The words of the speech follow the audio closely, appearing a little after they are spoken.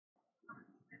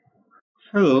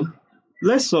Hello,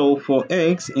 let's solve for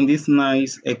x in this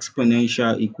nice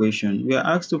exponential equation. We are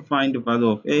asked to find the value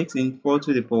of x in 4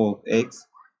 to the power of x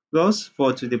plus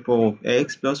 4 to the power of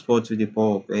x plus 4 to the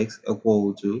power of x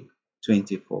equal to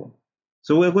 24.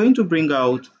 So we're going to bring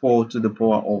out 4 to the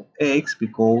power of x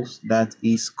because that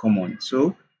is common.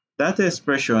 So that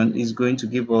expression is going to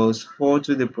give us 4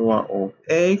 to the power of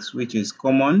x, which is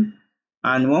common.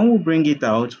 And when we bring it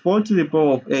out, 4 to the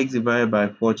power of x divided by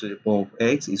 4 to the power of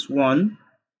x is 1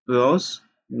 plus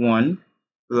 1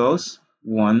 plus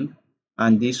 1,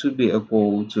 and this will be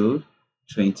equal to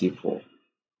 24.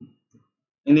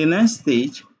 In the next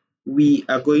stage, we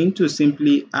are going to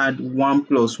simply add 1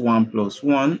 plus 1 plus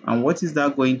 1, and what is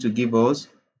that going to give us?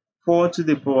 4 to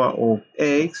the power of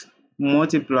x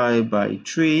multiplied by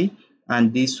 3,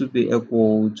 and this will be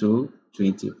equal to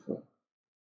 24.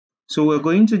 So we're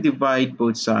going to divide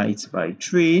both sides by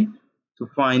 3 to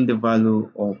find the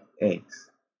value of x.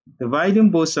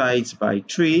 Dividing both sides by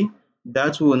 3,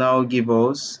 that will now give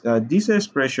us this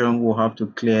expression. We'll have to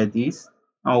clear this,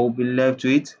 and we'll be left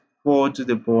with 4 to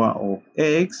the power of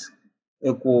x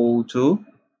equal to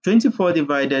 24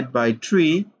 divided by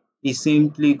 3 is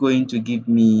simply going to give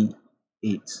me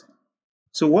 8.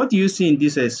 So what do you see in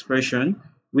this expression?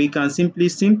 We can simply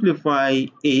simplify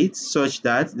 8 such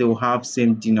that they will have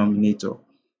same denominator.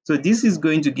 So this is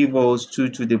going to give us 2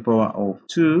 to the power of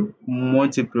 2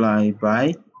 multiplied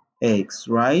by x,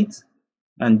 right?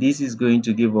 And this is going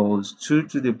to give us 2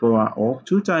 to the power of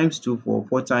 2 times 2,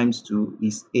 4 times 2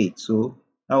 is 8. So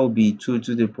that will be 2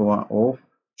 to the power of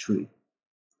 3.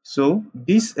 So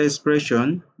this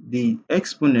expression, the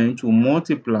exponent will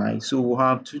multiply. So we'll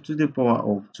have 2 to the power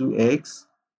of 2x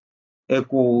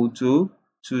equal to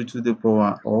 2 to the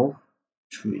power of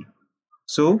 3.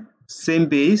 So same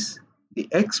base, the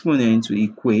exponent will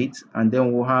equate, and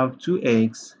then we'll have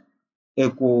 2x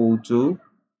equal to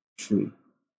 3.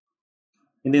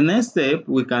 In the next step,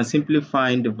 we can simply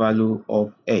find the value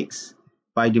of x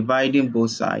by dividing both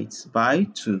sides by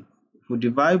 2. If we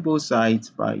divide both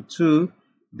sides by 2,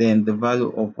 then the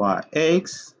value of our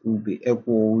x will be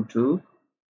equal to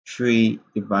 3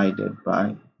 divided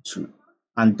by 2.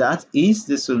 And that is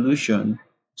the solution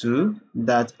to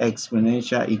that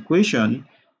exponential equation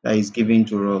that is given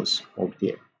to us up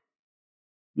there.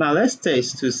 Now let's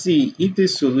test to see if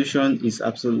this solution is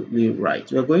absolutely right.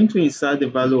 We're going to insert the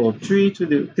value of 3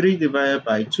 divided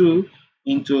by 2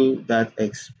 into that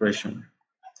expression.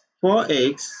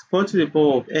 4x, 4 to the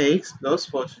power of x plus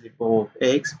 4 to the power of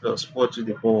x plus 4 to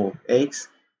the power of x,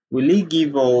 will it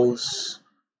give us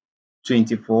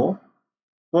 24?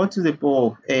 4 to the power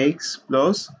of x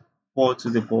plus 4 to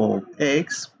the power of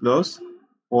x plus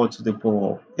 4 to the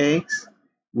power of x,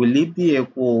 will it be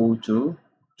equal to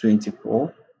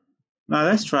 24? Now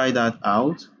let's try that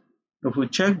out. If we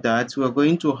check that, we're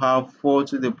going to have 4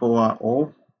 to the power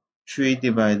of 3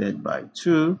 divided by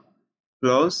 2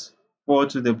 plus 4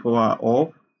 to the power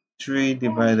of 3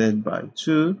 divided by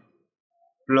 2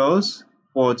 plus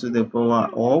 4 to the power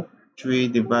of 3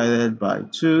 divided by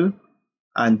 2,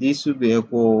 and this will be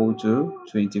equal to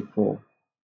 24.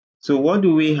 So what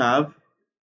do we have?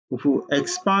 If we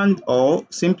expand or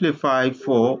simplify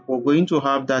 4, we're going to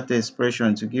have that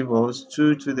expression to give us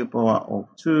 2 to the power of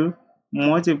 2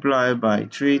 multiplied by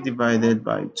 3 divided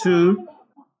by 2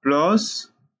 plus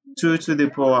 2 to the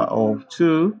power of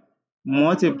 2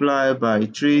 multiplied by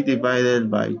 3 divided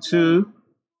by 2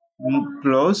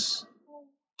 plus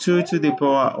 2 to the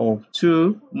power of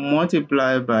 2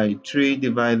 multiplied by 3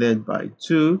 divided by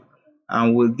 2.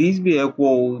 And will this be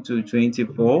equal to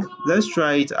 24? Let's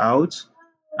try it out.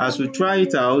 As we try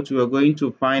it out, we are going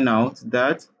to find out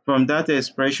that from that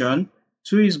expression,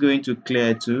 2 is going to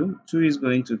clear 2, 2 is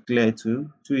going to clear 2,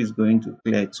 2 is going to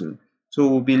clear 2. So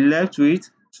we'll be left with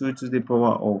 2 to the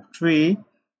power of 3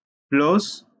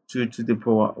 plus 2 to the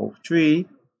power of 3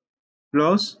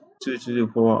 plus 2 to the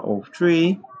power of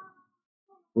 3.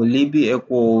 Will it be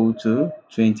equal to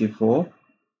 24?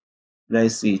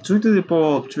 Let's see. 2 to the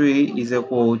power of 3 is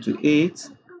equal to 8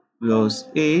 plus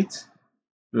 8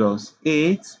 plus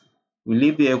 8. Will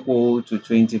it be equal to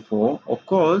 24? Of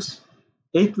course,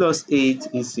 8 plus 8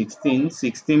 is 16.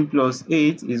 16 plus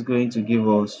 8 is going to give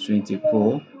us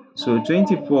 24. So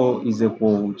 24 is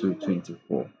equal to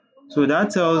 24. So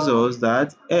that tells us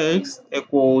that x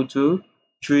equal to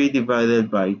 3 divided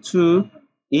by 2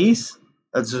 is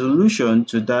a solution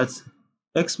to that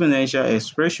exponential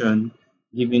expression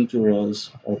given to us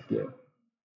up there.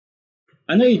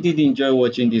 I know you did enjoy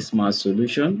watching this math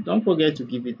solution. Don't forget to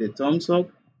give it a thumbs up,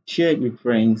 share it with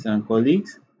friends and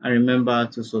colleagues, and remember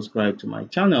to subscribe to my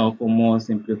channel for more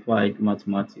simplified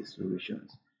mathematics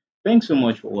solutions. Thanks so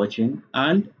much for watching,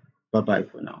 and bye-bye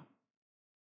for now.